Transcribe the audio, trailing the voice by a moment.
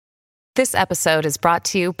This episode is brought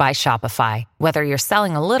to you by Shopify. Whether you're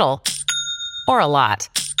selling a little or a lot,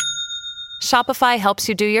 Shopify helps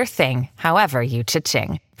you do your thing, however you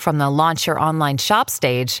cha-ching. From the launch your online shop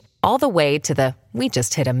stage, all the way to the we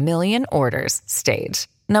just hit 1 million orders stage.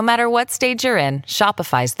 No matter what stage you're in,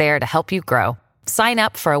 Shopify's there to help you grow. Sign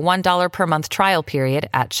up for a $1 per month trial period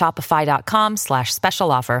at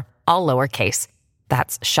shopify.com/special offer, all lowercase.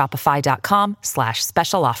 That's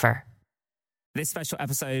shopify.com/special offer. This special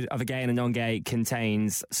episode of A Gay and a Non-Gay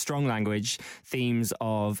contains strong language, themes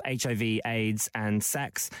of HIV, AIDS, and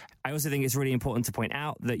sex. I also think it's really important to point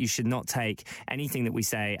out that you should not take anything that we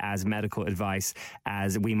say as medical advice,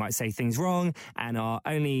 as we might say things wrong and are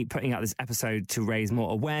only putting out this episode to raise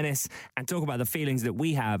more awareness and talk about the feelings that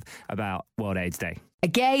we have about World AIDS Day. A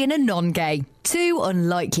gay and a non-gay. Two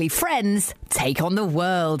unlikely friends take on the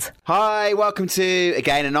world. Hi, welcome to A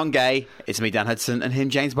Gay and a Non-Gay. It's me, Dan Hudson, and him,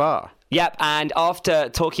 James Barr. Yep, and after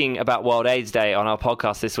talking about World AIDS Day on our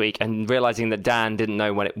podcast this week and realising that Dan didn't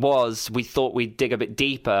know when it was, we thought we'd dig a bit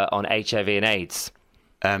deeper on HIV and AIDS.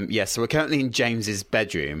 Yes, so we're currently in James's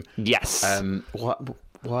bedroom. Yes.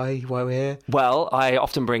 Why we're here? Well, I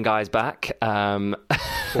often bring guys back. Do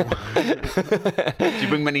you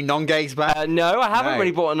bring many non-gays back? No, I haven't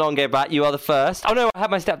really brought a non-gay back. You are the first. Oh, no, I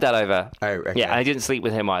had my stepdad over. Oh, okay. Yeah, and I didn't sleep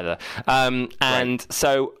with him either.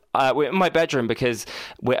 So we're in my bedroom because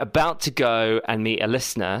we're about to go and meet a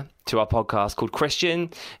listener to our podcast called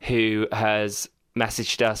Christian, who has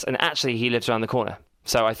messaged us, and actually he lives around the corner.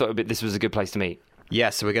 So I thought this was a good place to meet. Yeah,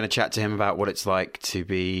 so we're going to chat to him about what it's like to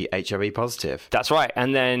be HIV positive. That's right.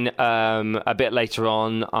 And then a bit later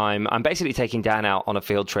on, I'm basically taking Dan out on a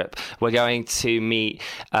field trip. We're going to meet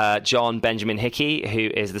John Benjamin Hickey, who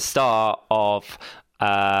is the star of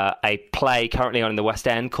a play currently on in the West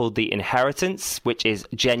End called The Inheritance, which is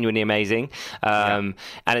genuinely amazing. And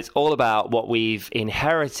it's all about what we've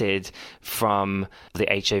inherited from the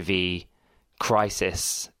HIV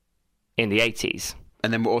crisis in the 80s.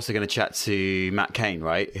 And then we're also going to chat to Matt Cain,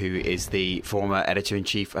 right, who is the former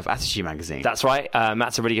editor-in-chief of Attitude magazine. That's right.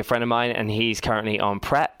 Matt's a really good friend of mine, and he's currently on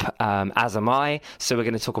PrEP, as am I. So we're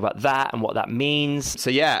going to talk about that and what that means. So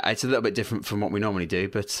yeah, it's a little bit different from what we normally do,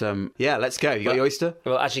 but yeah, let's go. You got your oyster?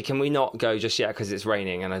 Well, actually, can we not go just yet because it's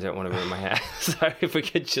raining and I don't want to ruin my hair? So if we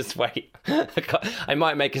could just wait. I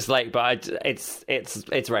might make us late, but it's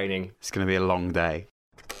raining. It's going to be a long day.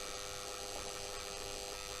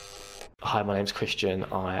 Hi, my name's Christian.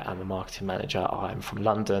 I am a marketing manager. I'm from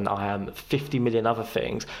London. I am 50 million other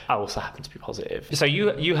things. I also happen to be positive. So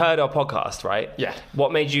you heard our podcast, right? Yeah.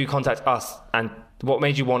 What made you contact us and what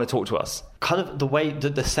made you want to talk to us? Kind of the way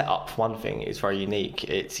that the setup, one thing is very unique.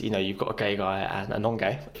 It's, you've got a gay guy and a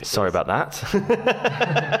non-gay. Sorry about that.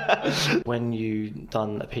 When you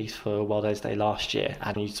done a piece for World AIDS Day last year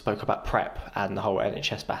and you spoke about PrEP and the whole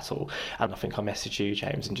NHS battle, and I think I messaged you,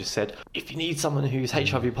 James, and just said, if you need someone who's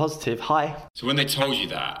HIV positive, hi. So when they told you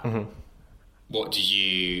that, what did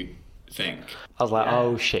you think? I was like,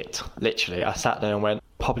 oh shit. Literally, I sat there and went,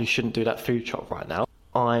 probably shouldn't do that food shop right now.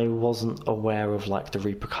 I wasn't aware of the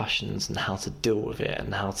repercussions and how to deal with it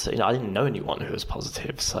and how to, I didn't know anyone who was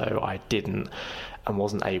positive, so I didn't and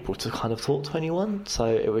wasn't able to kind of talk to anyone. So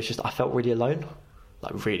it was just, I felt really alone,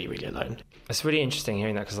 really, really alone. It's really interesting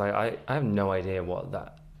hearing that because I have no idea what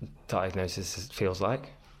that diagnosis feels like.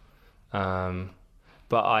 But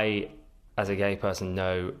I, as a gay person,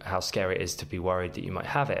 know how scary it is to be worried that you might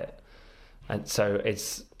have it. And so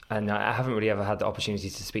and I haven't really ever had the opportunity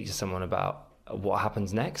to speak to someone about what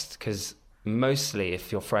happens next, because mostly if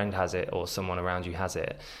your friend has it or someone around you has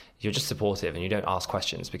it, you're just supportive and you don't ask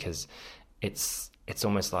questions because it's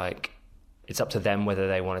almost like it's up to them whether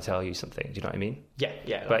they want to tell you something. Do you know what I mean?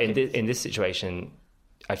 Yeah. But in this situation,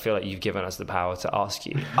 I feel like you've given us the power to ask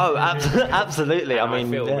you. Oh, absolutely. I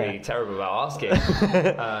feel really terrible about asking.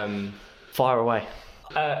 Fire away.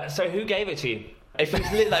 So who gave it to you? If you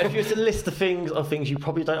were to list the things you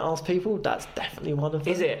probably don't ask people, that's definitely one of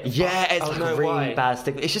them. Is it? Yeah, it's really why? bad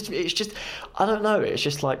stigma. It's just I don't know. It's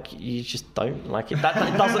just you just don't like it. That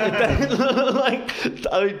doesn't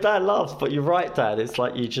Dad laughs, but you're right, Dad. It's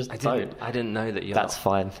you just don't. I didn't know that. That's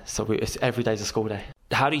fine. So every day's a school day.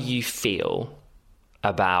 How do you feel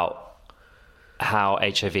about how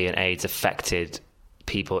HIV and AIDS affected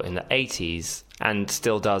people in the 80s and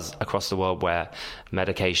still does across the world, where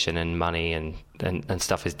medication and money and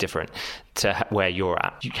stuff is different to where you're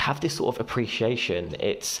at? You have this sort of appreciation.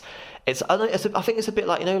 I think it's a bit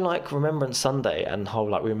like Remembrance Sunday and whole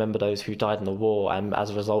we remember those who died in the war, and as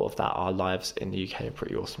a result of that our lives in the UK are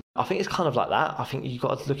pretty awesome. I think it's kind of like that. I think you've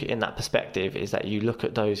got to look at it in that perspective, is that you look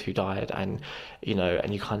at those who died and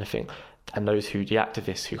and you kind of think and the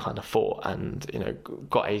activists who kind of fought and, you know,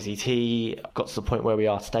 got AZT, got to the point where we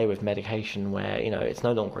are today with medication where, you know, it's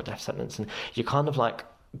no longer a death sentence, and you're kind of like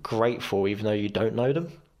grateful even though you don't know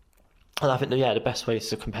them. And I think, yeah, the best way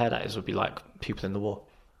to compare that would be like people in the war.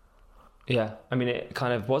 Yeah, I mean, it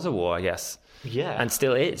kind of was a war, I guess. Yeah. And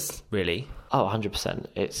still is, really. Oh, 100%.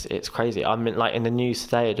 It's crazy. I mean, like in the news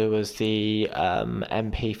today, there was the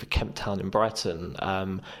MP for Kemp Town in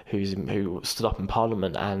Brighton who stood up in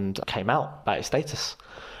Parliament and came out about his status.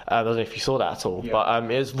 I don't know if you saw that at all,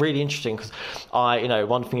 but it was really interesting because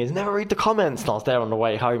one thing is never read the comments. And I was there on the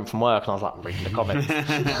way home from work and I was like, I'm reading the comments.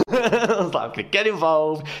 I was like, I'm going to get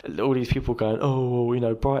involved. All these people going, oh, you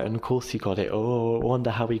know, Brighton, of course he got it. Oh, I wonder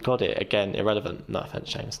how he got it. Again, irrelevant. No offense,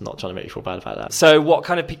 James. Not trying to make you feel bad about that. So what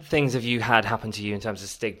kind of things have you had happen to you in terms of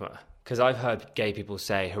stigma? Because I've heard gay people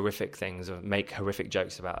say horrific things or make horrific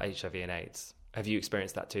jokes about HIV and AIDS. Have you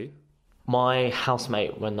experienced that too? My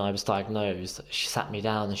housemate, when I was diagnosed, she sat me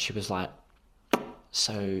down and she was like,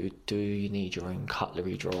 so do you need your own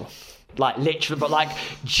cutlery drawer? Like literally, but like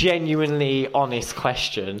genuinely honest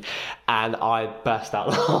question. And I burst out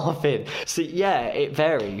laughing. So yeah, it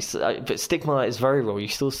varies. But stigma is very real. You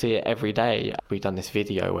still see it every day. We've done this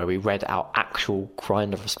video where we read out actual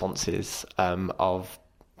Grindr responses of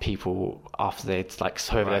people after they'd like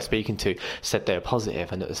whoever they're speaking to said they were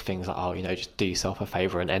positive, and it was things like, oh, you know, just do yourself a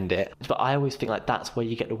favour and end it. But I always think like that's where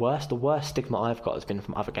you get the worst stigma I've got has been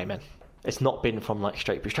from other gay men. It's not been from like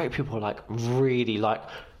straight people are like really like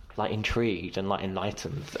intrigued and like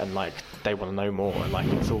enlightened and like they want to know more, and like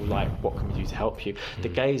it's all like, what can we do to help you? The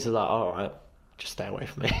gays are like, all right, just stay away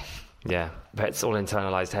from me. Yeah, but it's all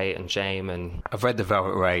internalized hate and shame. And I've read The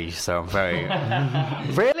Velvet Rage, so I'm very...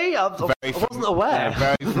 Really? I wasn't aware.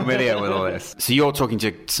 Yeah, very familiar with all this. So you're talking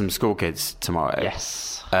to some school kids tomorrow.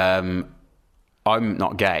 Yes. I'm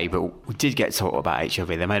not gay, but we did get taught about HIV.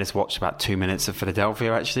 They made us watch about 2 minutes of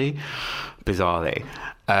Philadelphia, actually, bizarrely.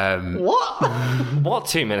 What? What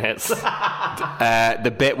 2 minutes?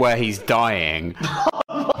 The bit where he's dying.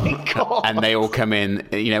 Oh my God. And they all come in,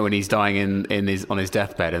 you know, when he's dying on his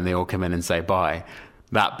deathbed, and they all come in and say bye.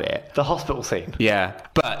 That bit. The hospital scene. Yeah.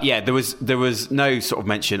 But yeah, there was no sort of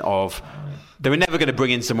mention of... They were never going to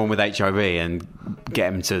bring in someone with HIV and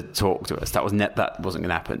get him to talk to us. That wasn't going to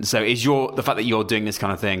happen. So is the fact that you're doing this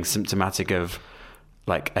kind of thing symptomatic of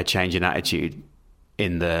like a change in attitude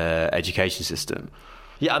in the education system?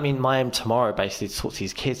 Yeah, I mean, my aim tomorrow basically to talk to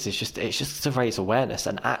these kids is just to raise awareness.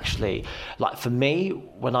 And actually, like for me,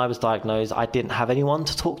 when I was diagnosed, I didn't have anyone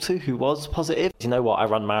to talk to who was positive. You know what? I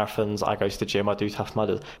run marathons, I go to the gym, I do Tough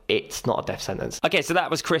Mudders. It's not a death sentence. Okay, so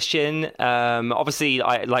that was Christian. Obviously,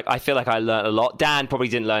 I feel like I learned a lot. Dan probably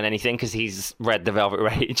didn't learn anything because he's read The Velvet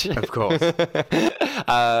Rage. Of course.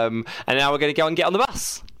 And now we're going to go and get on the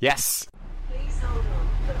bus. Yes. Please hold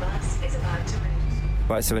on. The bus is about to move.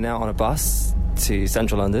 Right, so we're now on a bus to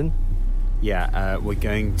central London. Yeah, we're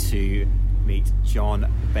going to meet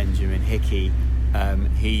John Benjamin Hickey.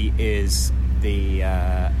 He is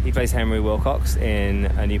the... He plays Henry Wilcox in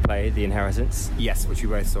a new play, The Inheritance. Yes, which we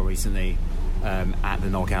both saw recently at the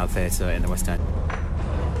Noel Coward Theatre in the West End.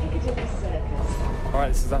 Piccadilly Circus. All right,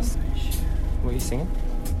 this is us. What are you singing?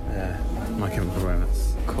 My Chemical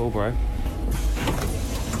Romance. Cool, bro.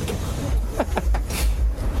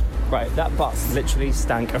 Right, that bus literally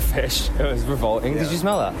stank of fish. It was revolting. Yeah. Did you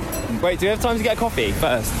smell that? Wait, do we have time to get a coffee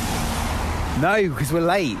first? No, because we're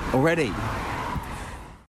late already.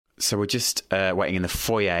 So we're just waiting in the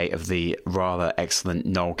foyer of the rather excellent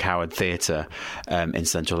Noel Coward Theatre in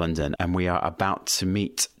central London, and we are about to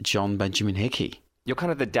meet John Benjamin Hickey. You're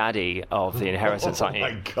kind of the daddy of The Inheritance, aren't you?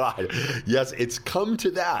 Oh my God. Yes, it's come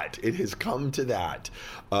to that. It has come to that.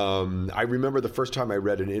 I remember the first time I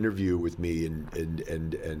read an interview with me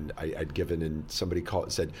and I'd given, and somebody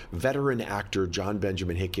said, veteran actor John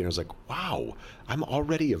Benjamin Hickey. And I was like, wow, I'm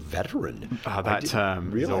already a veteran. Oh, that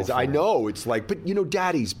term. Realize, I know. It's like, but you know,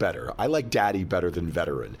 daddy's better. I like daddy better than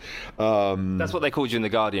veteran. That's what they called you in The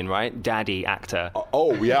Guardian, right? Daddy actor.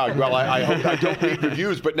 Oh, yeah. Well, I hope I don't read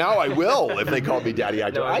reviews, but now I will if they call me daddy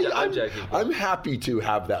actor. No, I'm joking. I'm happy to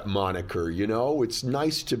have that moniker, you know? It's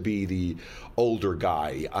nice to be the older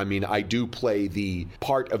guy. I mean, I do play the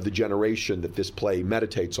part of the generation that this play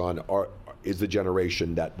meditates on, is the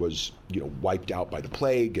generation that was, you know, wiped out by the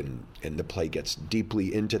plague, and the play gets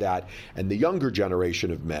deeply into that. And the younger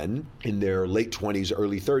generation of men in their late 20s,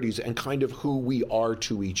 early 30s, and kind of who we are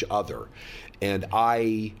to each other. And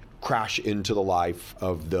I crash into the life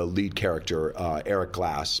of the lead character, Eric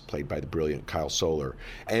Glass, played by the brilliant Kyle Soller.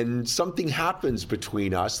 And something happens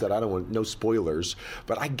between us that I don't want, no spoilers,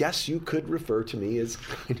 but I guess you could refer to me as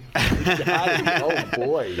daddy. Oh,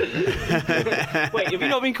 boy. Wait, have you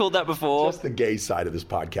not been called that before? Just the gay side of this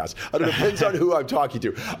podcast. I don't know, depends on who I'm talking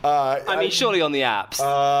to. I mean, surely on the apps.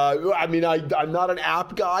 I'm not an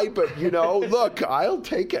app guy, but, look, I'll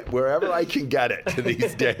take it wherever I can get it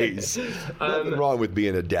these days. Nothing wrong with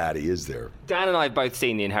being a daddy, is there? Dan and I have both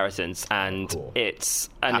seen The Inheritance, and cool. It's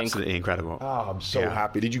absolutely incredible. Oh, I'm so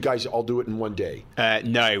happy. Did you guys all do it in one day?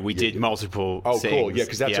 No, we did multiple Oh, things. cool. Yeah,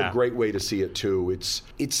 because that's a great way to see it, too.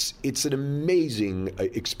 It's an amazing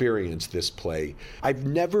experience, this play. I've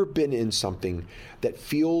never been in something that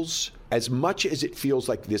feels, as much as it feels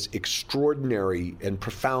like this extraordinary and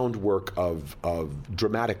profound work of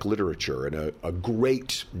dramatic literature and a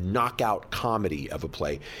great knockout comedy of a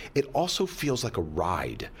play, it also feels like a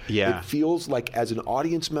ride. Yeah. It feels like, as an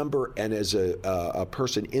audience member and as a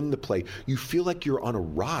person in the play, you feel like you're on a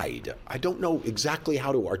ride. I don't know exactly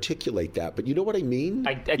how to articulate that, but you know what I mean?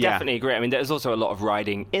 I definitely agree. I mean, there's also a lot of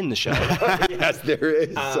riding in the show. Yes, there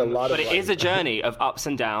is a lot of But it is a journey of ups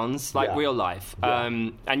and downs, like real life. Yeah.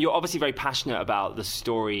 And you're obviously very passionate about the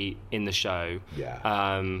story in the show.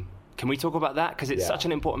 Yeah. Can we talk about that? Because it's such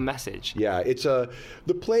an important message. Yeah,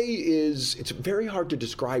 the play is, it's very hard to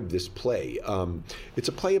describe this play. It's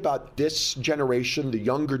a play about this generation, the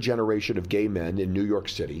younger generation of gay men in New York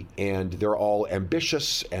City, and they're all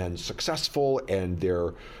ambitious and successful, and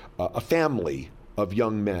they're a family of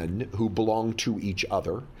young men who belong to each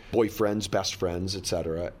other, boyfriends, best friends,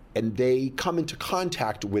 etc. And they come into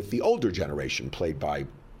contact with the older generation, played by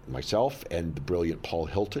myself and the brilliant Paul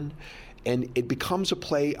Hilton. And it becomes a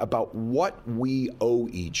play about what we owe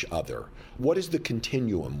each other. What is the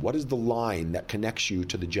continuum? What is the line that connects you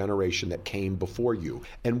to the generation that came before you?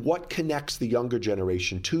 And what connects the younger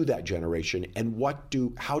generation to that generation? And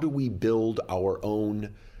how do we build our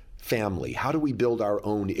own family? How do we build our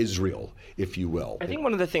own Israel, if you will? I think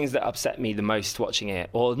one of the things that upset me the most watching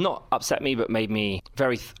it, or not upset me, but made me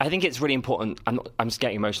I think it's really important. I'm just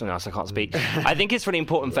getting emotional now, so I can't speak. I think it's really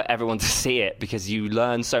important for everyone to see it, because you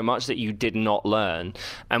learn so much that you did not learn.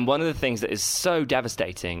 And one of the things that is so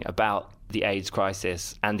devastating about the AIDS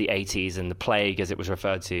crisis and the 80s and the plague, as it was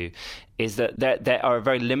referred to, is that there are a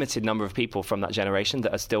very limited number of people from that generation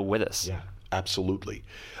that are still with us. Yeah, absolutely.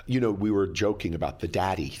 We were joking about the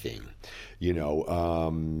daddy thing,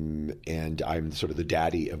 and I'm sort of the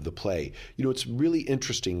daddy of the play. It's really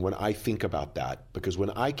interesting when I think about that, because when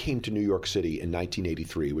I came to New York City in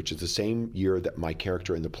 1983, which is the same year that my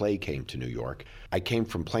character in the play came to New York, I came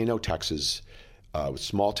from Plano, Texas, a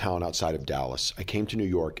small town outside of Dallas. I came to New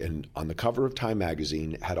York, and on the cover of Time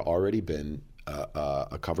magazine had already been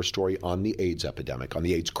a cover story on the AIDS epidemic, on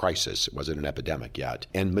the AIDS crisis. It wasn't an epidemic yet,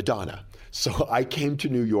 and Madonna. So I came to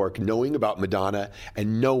New York knowing about Madonna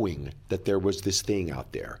and knowing that there was this thing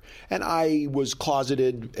out there. And I was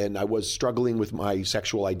closeted and I was struggling with my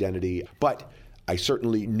sexual identity, but I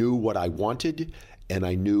certainly knew what I wanted and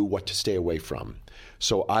I knew what to stay away from.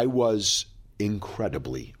 So I was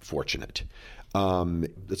incredibly fortunate.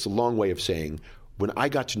 It's a long way of saying, when I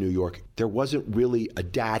got to New York, there wasn't really a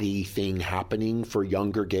daddy thing happening for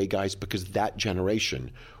younger gay guys, because that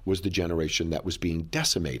generation was the generation that was being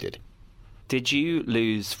decimated. Did you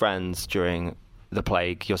lose friends during the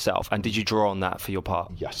plague yourself, and did you draw on that for your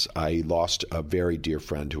part? Yes, I lost a very dear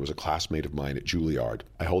friend who was a classmate of mine at Juilliard.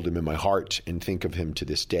 I hold him in my heart and think of him to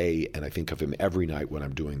this day, and I think of him every night when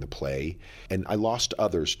I'm doing the play. And I lost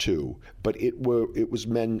others too, but it was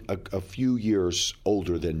men a few years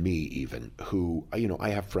older than me even, who, I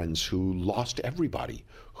have friends who lost everybody,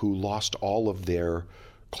 who lost all of their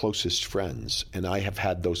closest friends, and I have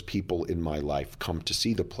had those people in my life come to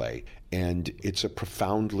see the play, and it's a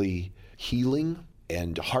profoundly healing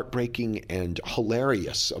and heartbreaking and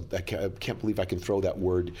hilarious. I can't believe I can throw that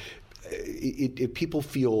word. People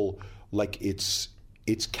feel like it's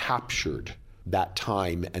captured that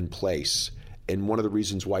time and place. And one of the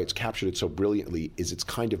reasons why it's captured it so brilliantly is it's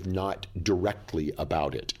kind of not directly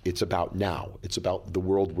about it. It's about now. It's about the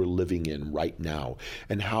world we're living in right now,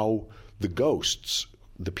 and how the ghosts,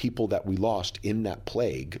 the people that we lost in that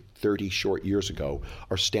plague 30 short years ago,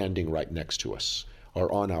 are standing right next to us,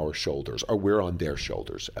 are on our shoulders, or we're on their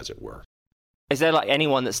shoulders, as it were. Is there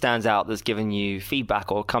anyone that stands out that's given you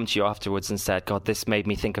feedback or come to you afterwards and said, God, this made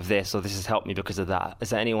me think of this, or this has helped me because of that?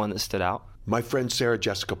 Is there anyone that stood out? My friend Sarah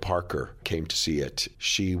Jessica Parker came to see it.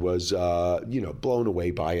 She was, blown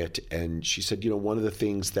away by it. And she said, one of the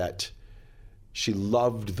things that she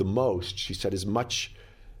loved the most, she said, as much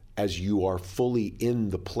as you are fully in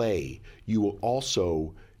the play, you will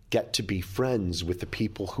also get to be friends with the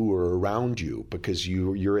people who are around you, because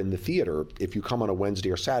you're in the theater. If you come on a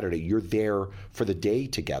Wednesday or Saturday, you're there for the day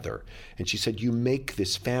together. And she said, you make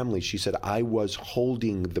this family. She said, I was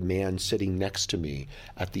holding the man sitting next to me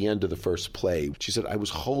at the end of the first play. She said, I was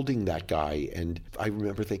holding that guy, and I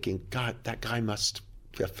remember thinking, God, that guy must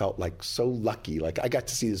I felt like so lucky. Like, I got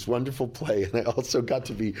to see this wonderful play, and I also got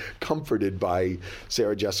to be comforted by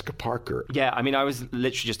Sarah Jessica Parker. Yeah, I mean, I was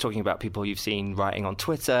literally just talking about people you've seen writing on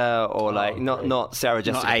Twitter, or not Sarah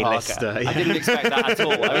Jessica Parker. Yeah. I didn't expect that at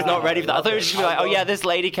all. I was not ready for that. I thought it was just like, oh yeah, this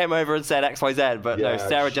lady came over and said XYZ, but no,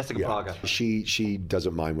 Sarah Jessica Parker. She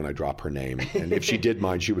doesn't mind when I drop her name, and if she did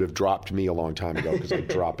mind, she would have dropped me a long time ago, because I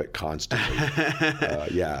drop it constantly.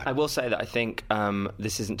 I will say that I think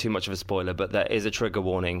this isn't too much of a spoiler, but there is a trigger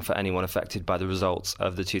warning for anyone affected by the results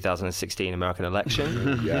of the 2016 American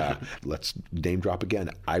election. Let's name drop again.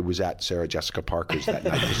 I was at Sarah Jessica Parker's that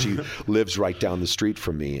night, because she lives right down the street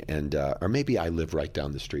from me, and or maybe I live right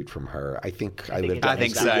down the street from her. I think I live down the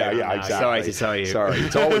street. So. Yeah, exactly. Sorry to tell you. Sorry,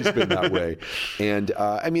 it's always been that way. And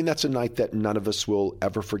I mean, that's a night that none of us will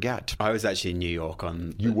ever forget. I was actually in New York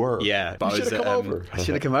on... You were? Yeah. You should have come over. I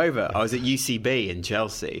should have come over. I was at UCB in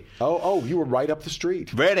Chelsea. Oh, you were right up the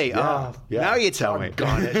street. Really? Yeah. Now you tell me. You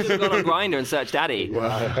should have gone on Grindr and searched Daddy.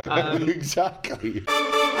 Exactly.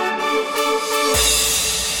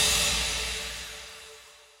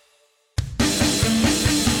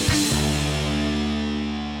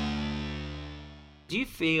 Do you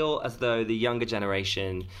feel as though the younger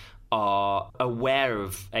generation are aware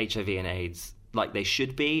of HIV and AIDS like they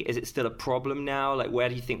should be? Is it still a problem now? Like, where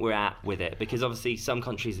do you think we're at with it? Because obviously some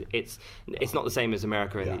countries it's not the same as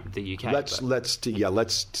America and the UK.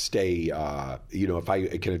 Let's stay. If I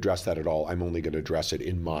can address that at all, I'm only going to address it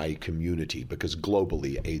in my community, because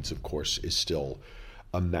globally, AIDS, of course, is still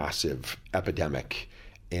a massive epidemic,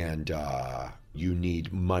 and you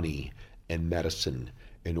need money and medicine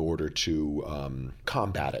in order to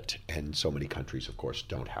combat it. And so many countries, of course,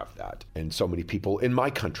 don't have that. And so many people in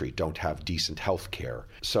my country don't have decent health care.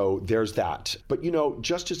 So there's that. But,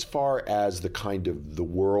 just as far as the kind of the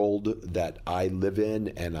world that I live in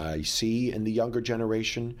and I see in the younger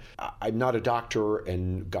generation, I'm not a doctor,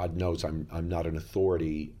 and God knows I'm not an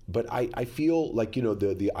authority, but I feel like,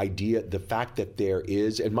 the idea, the fact that there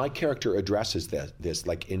is, and my character addresses this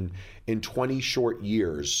like in 20 short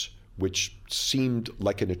years, which seemed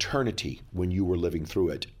like an eternity when you were living through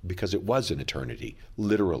it, because it was an eternity.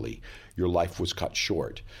 Literally, your life was cut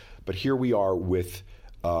short. But here we are with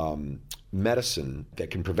medicine that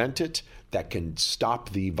can prevent it, that can stop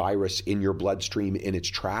the virus in your bloodstream in its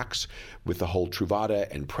tracks, with the whole Truvada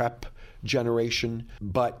and PrEP generation.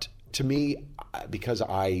 But to me, because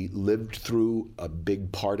I lived through a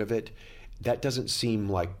big part of it, that doesn't seem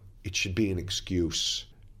like it should be an excuse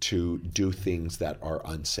to do things that are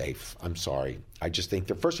unsafe. I'm sorry. I just think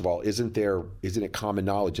that, first of all, isn't it common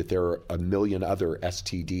knowledge that there are a million other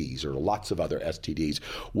STDs, or lots of other STDs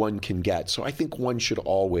one can get? So I think one should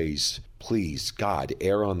always, please, God,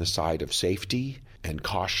 err on the side of safety and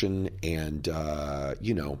caution, and,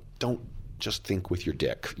 don't just think with your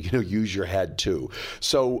dick, use your head too.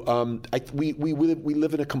 So we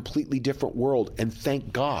live in a completely different world, and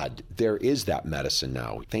thank God there is that medicine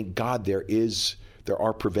now. Thank God there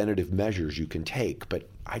are preventative measures you can take, but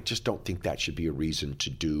I just don't think that should be a reason to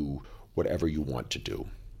do whatever you want to do.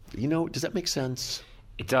 Does that make sense?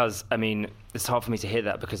 It does. I mean, it's hard for me to hear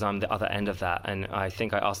that, because I'm the other end of that. And I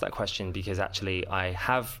think I asked that question because actually I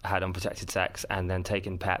have had unprotected sex and then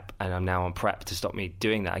taken PEP, and I'm now on PrEP to stop me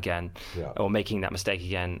doing that again, or making that mistake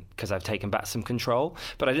again, because I've taken back some control.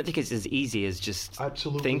 But I don't think it's as easy as just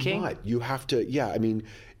thinking. Not. You have to,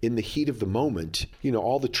 in the heat of the moment,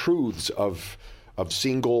 all the truths of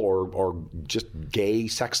single or just gay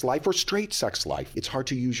sex life or straight sex life. It's hard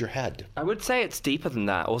to use your head. I would say it's deeper than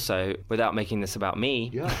that also, without making this about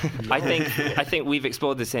me. Yeah. I think we've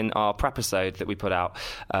explored this in our PrEP episode that we put out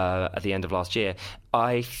at the end of last year.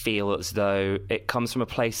 I feel as though it comes from a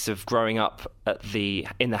place of growing up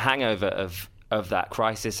in the hangover of that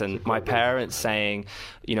crisis, and my parents saying,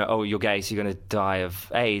 oh, you're gay, so you're going to die of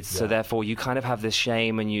AIDS. So therefore you kind of have this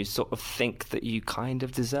shame, and you sort of think that you kind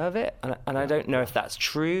of deserve it. And I don't know if that's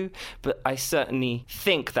true, but I certainly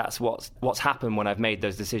think that's what's happened when I've made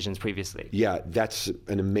those decisions previously. Yeah, that's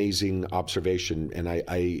an amazing observation. And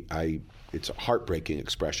I it's a heartbreaking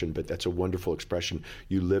expression, but that's a wonderful expression.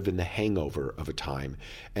 You live in the hangover of a time.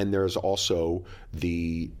 And there's also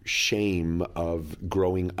the shame of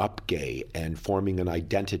growing up gay and forming an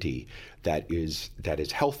identity that is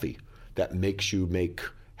healthy, that makes you make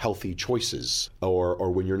healthy choices, or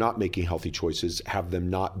when you're not making healthy choices, have them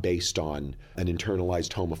not based on an internalized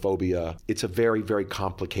homophobia. It's a very, very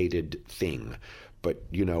complicated thing. But,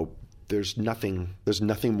 there's nothing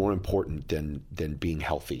more important than being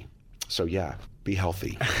healthy. So yeah, be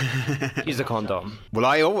healthy. Use a condom.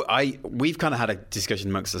 Well, we've kind of had a discussion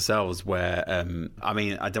amongst ourselves where,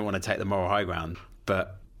 I don't want to take the moral high ground,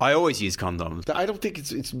 but I always use condoms. I don't think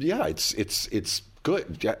it's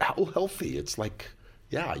good. Yeah, how healthy? It's like,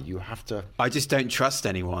 yeah, you have to. I just don't trust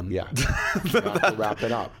anyone. Yeah, you have to wrap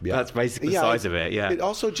it up. Yeah. That's basically the size of it. Yeah. It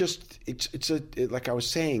also just like I was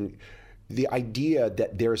saying, the idea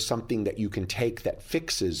that there's something that you can take that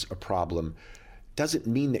fixes a problem doesn't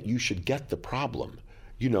mean that you should get the problem.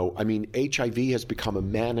 HIV has become a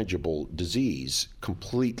manageable disease,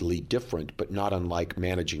 completely different, but not unlike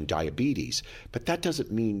managing diabetes. But that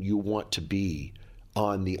doesn't mean you want to be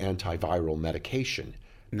on the antiviral medication.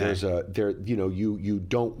 No. You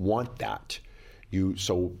don't want that.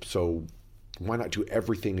 So why not do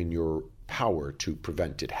everything in your power to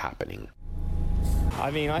prevent it happening?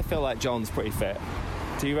 I feel like John's pretty fit.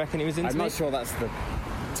 Do you reckon he was into I'm not sure that's the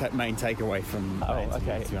main takeaway from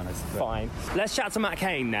okay, to be honest. Fine. Let's chat to Matt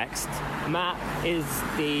Cain next. Matt is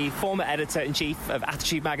the former editor-in-chief of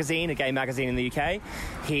Attitude magazine, a gay magazine in the UK.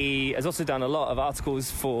 He has also done a lot of articles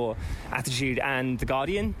for Attitude and The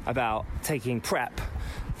Guardian about taking PrEP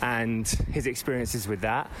and his experiences with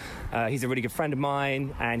that. He's a really good friend of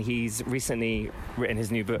mine, and he's recently written his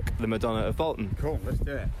new book, The Madonna of Bolton. Cool, let's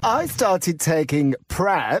do it. I started taking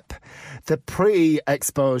PrEP, the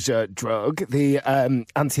pre-exposure drug, the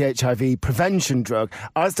anti-HIV prevention drug.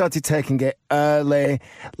 I started taking it early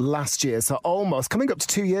last year, so almost coming up to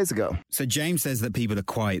 2 years ago. So James says that people are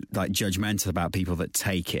quite judgmental about people that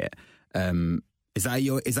take it. Is that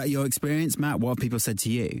your experience, Matt? What have people said to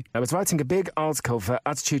you? I was writing a big article for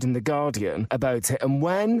Attitude in The Guardian about it, and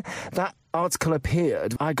when that article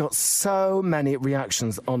appeared, I got so many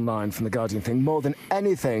reactions online from The Guardian thing, more than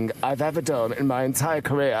anything I've ever done in my entire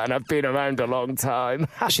career, and I've been around a long time.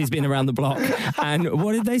 She's been around the block. And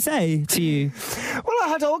what did they say to you? Well, I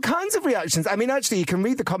had all kinds of reactions. Actually, you can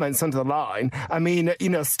read the comments under the line.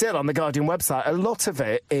 Still on The Guardian website, a lot of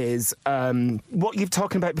it is what you've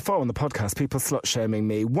talked about before on the podcast, people slut-shaming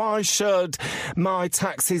me. Why should my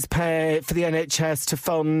taxes pay for the NHS to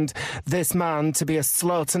fund this man to be a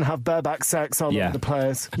slut and have bareback sex all over the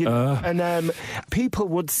place? And people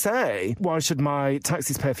would say, why should my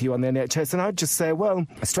taxes pay for you on the NHS? And I'd just say, well,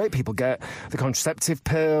 straight people get the contraceptive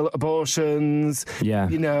pill, abortions,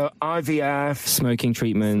 IVF, smoking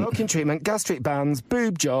treatment, gastric bans,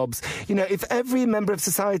 boob jobs. If every member of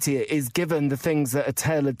society is given the things that are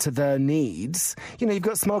tailored to their needs, you've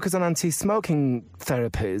got smokers on anti-smoking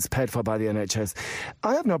therapies paid for by the NHS.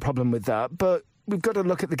 I have no problem with that, but we've got to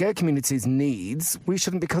look at the gay community's needs. We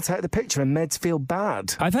shouldn't be cut out of the picture and made to feel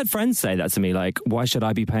bad. I've had friends say that to me, like, why should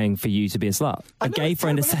I be paying for you to be a slut? A gay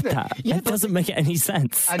friend has said that. Yeah, it doesn't make any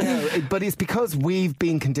sense. I know, but it's because we've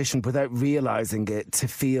been conditioned without realising it to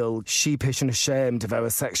feel sheepish and ashamed of our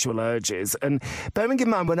sexual urges. And bearing in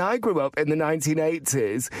mind, when I grew up in the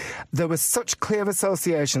 1980s, there were such clear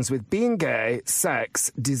associations with being gay,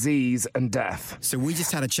 sex, disease and death. So we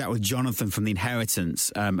just had a chat with Jonathan from The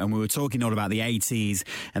Inheritance, and we were talking all about the 80s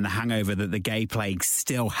and the hangover that the gay plague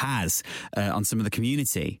still has on some of the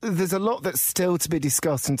community. There's a lot that's still to be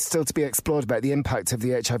discussed and still to be explored about the impact of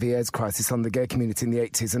the HIV/AIDS crisis on the gay community in the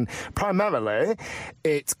 80s, and primarily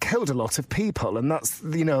it killed a lot of people, and that's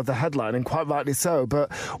the headline, and quite rightly so.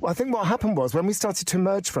 But I think what happened was, when we started to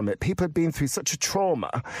emerge from it, people had been through such a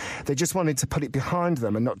trauma, they just wanted to put it behind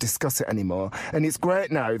them and not discuss it anymore. And it's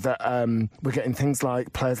great now that we're getting things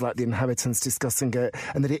like players like The Inheritance discussing it,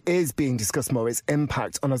 and that it is being discussed more, its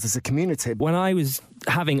impact on us as a community. When I was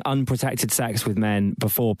having unprotected sex with men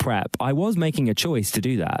before PrEP, I was making a choice to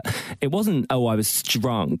do that. It wasn't, I was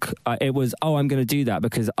drunk. It was, I'm going to do that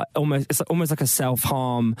because it's almost like a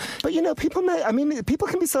self-harm. But, people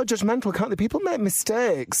can be so judgmental, can't they? People make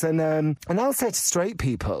mistakes. And I'll say to straight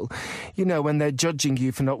people, when they're judging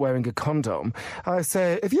you for not wearing a condom, I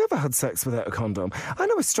say, have you ever had sex without a condom? I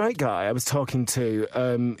know a straight guy I was talking to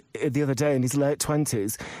the other day in his late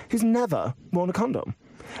 20s who's never worn a condom.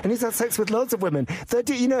 And he's had sex with loads of women.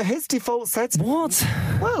 His default setting... What?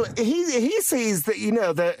 Well, he sees that,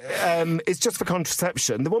 that it's just for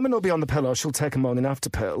contraception. The woman will be on the pill or she'll take a morning after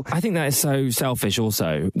pill. I think that is so selfish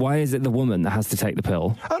also. Why is it the woman that has to take the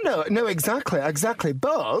pill? Oh, no, exactly.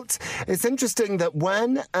 But it's interesting that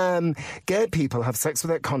when gay people have sex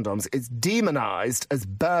without condoms, it's demonised as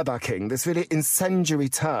barebacking, this really incendiary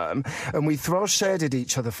term, and we throw shade at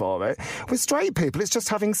each other for it. With straight people, it's just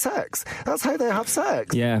having sex. That's how they have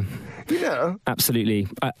sex. Yeah. You know? Absolutely.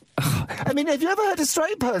 I mean, have you ever heard a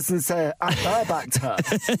straight person say, I barebacked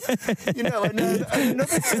her? You know, and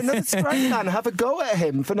another straight man have a go at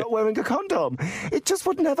him for not wearing a condom. It just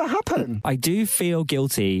would never happen. I do feel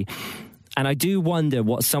guilty, and I do wonder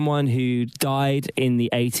what someone who died in the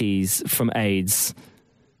 80s from AIDS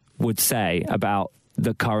would say about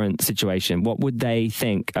the current situation. What would they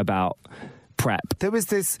think about PrEP? There was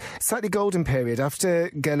this slightly golden period after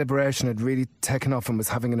gay liberation had really taken off and was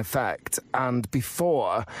having an effect, and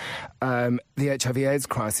before the HIV/AIDS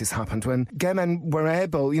crisis happened, when gay men were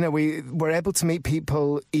able, we were able to meet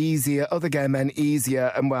people easier, other gay men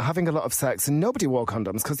easier, and were having a lot of sex, and nobody wore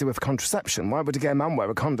condoms because they were for contraception. Why would a gay man wear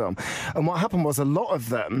a condom? And what happened was a lot of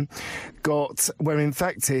them were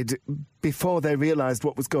infected before they realised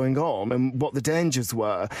what was going on and what the dangers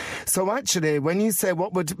were. So actually, when you say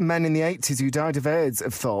what would men in the 80s who died of AIDS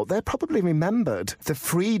have thought, they probably remembered the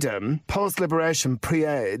freedom, post-liberation,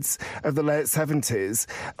 pre-AIDS of the late 70s.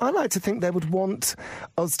 I like to think they would want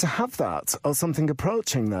us to have that or something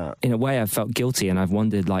approaching that. In a way, I felt guilty, and I've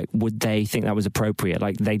wondered, would they think that was appropriate?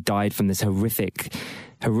 They died from this horrific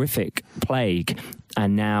plague,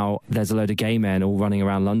 and now there's a load of gay men all running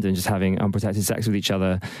around London just having unprotected sex with each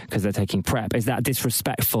other because they're taking PrEP. Is that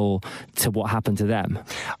disrespectful to what happened to them?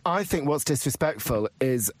 I think what's disrespectful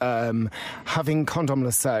is having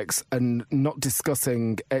condomless sex and not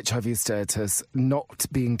discussing HIV status, not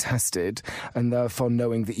being tested, and therefore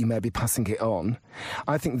knowing that you may be passing it on.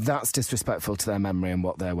 I think that's disrespectful to their memory and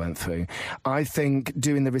what they went through. I think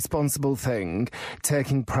doing the responsible thing,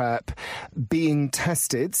 taking PrEP, being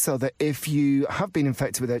tested so that if you have been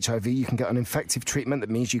infected with HIV, you can get an infective treatment that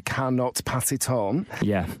means you cannot pass it on.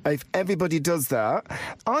 Yeah. If everybody does that,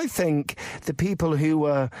 I think the people who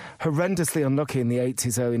were horrendously unlucky in the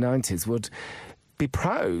 80s, early 90s would be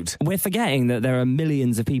proud. We're forgetting that there are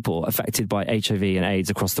millions of people affected by HIV and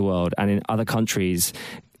AIDS across the world, and in other countries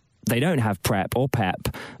they don't have PrEP or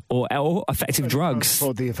PEP or effective drugs.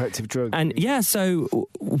 Or the effective drug. And so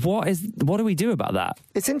what do we do about that?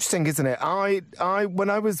 It's interesting, isn't it? I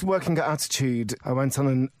when I was working at Attitude, I went on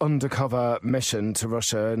an undercover mission to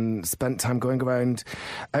Russia and spent time going around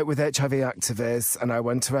with HIV activists, and I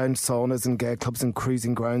went around saunas and gay clubs and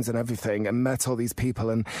cruising grounds and everything, and met all these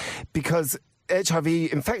people. And because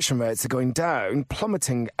HIV infection rates are going down,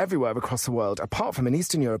 plummeting everywhere across the world, apart from in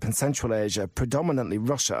Eastern Europe and Central Asia, predominantly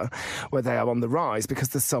Russia, where they are on the rise because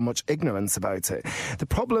there's so much ignorance about it. The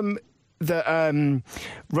problem that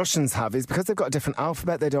Russians have is because they've got a different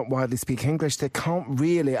alphabet, they don't widely speak English, they can't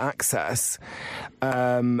really access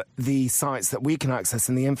the sites that we can access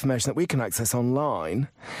and the information that we can access online.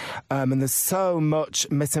 And there's so much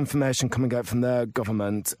misinformation coming out from their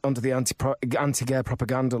government under the anti-gay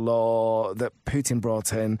propaganda law that Putin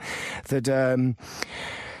brought in, that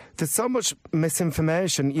there's so much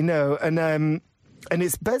misinformation, and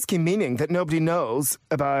it's basically meaning that nobody knows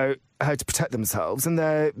about how to protect themselves, and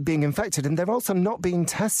they're being infected, and they're also not being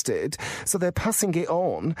tested, so they're passing it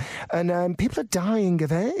on, and people are dying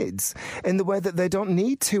of AIDS in the way that they don't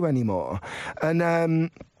need to anymore. And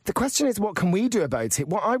the question is, what can we do about it?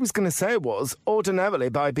 What I was going to say was, ordinarily,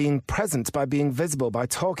 by being present, by being visible, by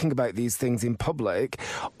talking about these things in public,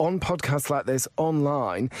 on podcasts like this,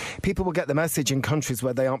 online, people will get the message in countries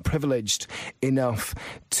where they aren't privileged enough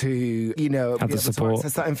to, be able to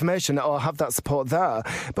access that information or have that support there.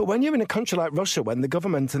 But when you're in a country like Russia, when the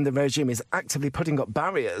government and the regime is actively putting up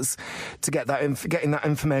barriers to get getting that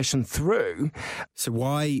information through. So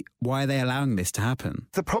why are they allowing this to happen?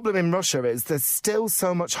 The problem in Russia is there's still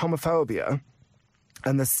so much homophobia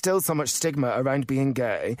and there's still so much stigma around being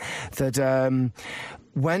gay that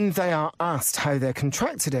when they are asked how they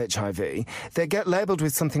contracted HIV, they get labelled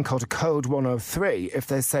with something called a Code 103 if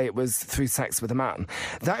they say it was through sex with a man.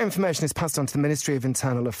 That information is passed on to the Ministry of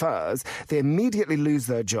Internal Affairs. They immediately lose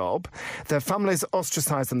their job. Their families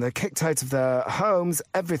ostracise them. They're kicked out of their homes,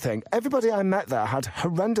 everything. Everybody I met there had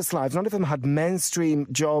horrendous lives. None of them had mainstream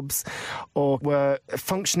jobs or were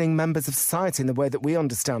functioning members of society in the way that we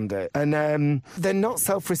understand it. And they're not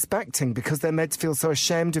self-respecting because they're made to feel so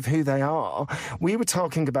ashamed of who they are. We were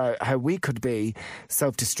talking about how we could be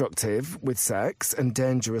self-destructive with sex and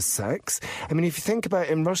dangerous sex. I mean, if you think about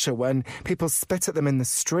in Russia, when people spit at them in the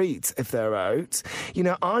street if they're out,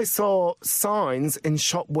 I saw signs in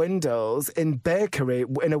shop windows, in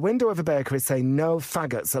a window of a bakery saying no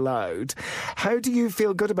faggots allowed. How do you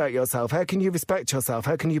feel good about yourself? How can you respect yourself?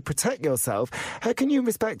 How can you protect yourself? How can you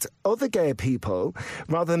respect other gay people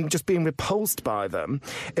rather than just being repulsed by them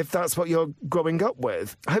if that's what you're growing up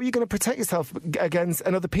with? How are you going to protect yourself against friends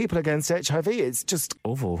and other people against HIV. It's just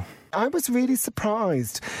awful. I was really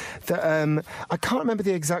surprised that I can't remember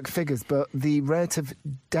the exact figures, but the rate of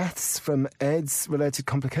deaths from AIDS-related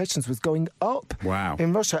complications was going up. Wow.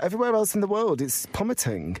 In Russia. Everywhere else in the world, it's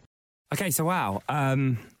plummeting. Okay, so wow.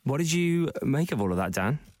 What did you make of all of that,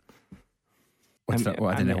 Dan? I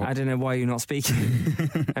don't know why you're not speaking.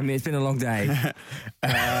 I mean, it's been a long day.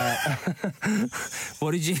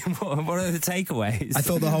 What are the takeaways? I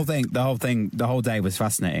thought the whole day was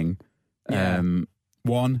fascinating. Yeah.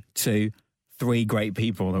 1, 2, 3 great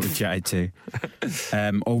people that we chatted to,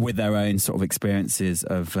 all with their own sort of experiences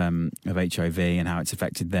of HIV and how it's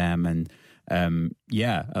affected them, and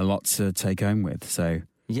a lot to take home with. So.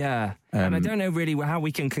 Yeah, and I don't know really how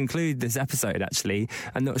we can conclude this episode, actually.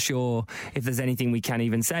 I'm not sure if there's anything we can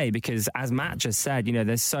even say, because as Matt just said,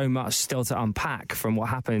 there's so much still to unpack from what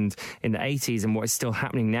happened in the 80s and what is still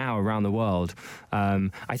happening now around the world. I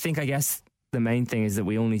guess the main thing is that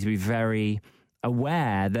we all need to be very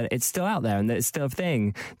aware that it's still out there and that it's still a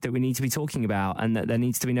thing that we need to be talking about, and that there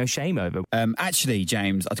needs to be no shame over. Actually,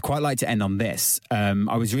 James, I'd quite like to end on this.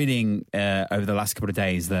 I was reading over the last couple of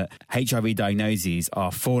days that HIV diagnoses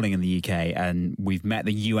are falling in the UK, and we've met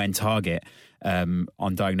the UN target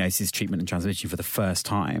on diagnosis, treatment and transmission for the first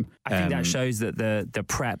time. I think that shows that the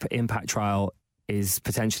PrEP impact trial is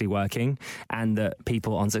potentially working, and that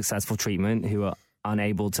people on successful treatment who are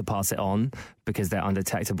unable to pass it on because they're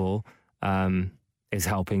undetectable is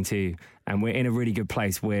helping too. And we're in a really good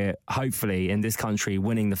place. We're hopefully in this country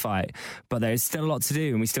winning the fight, but there's still a lot to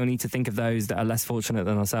do, and we still need to think of those that are less fortunate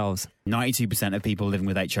than ourselves. 92% of people living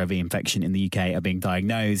with HIV infection in the UK are being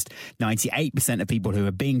diagnosed. 98% of people who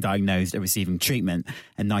are being diagnosed are receiving treatment,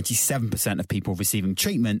 and 97% of people receiving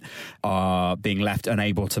treatment are being left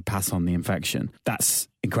unable to pass on the infection. That's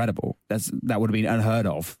incredible. That would have been unheard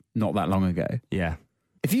of not that long ago. Yeah.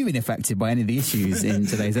 If you've been affected by any of the issues in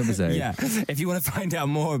today's episode. Yeah. If you want to find out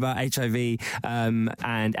more about HIV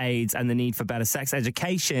and AIDS and the need for better sex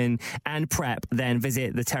education and PrEP, then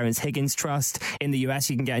visit the Terence Higgins Trust. In the US,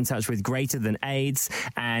 you can get in touch with Greater Than AIDS.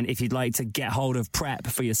 And if you'd like to get hold of PrEP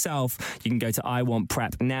for yourself, you can go to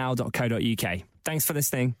iwantprepnow.co.uk. Thanks for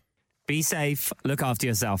listening. Be safe. Look after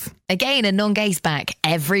yourself. Again, and Non-Gay's back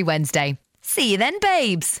every Wednesday. See you then,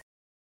 babes.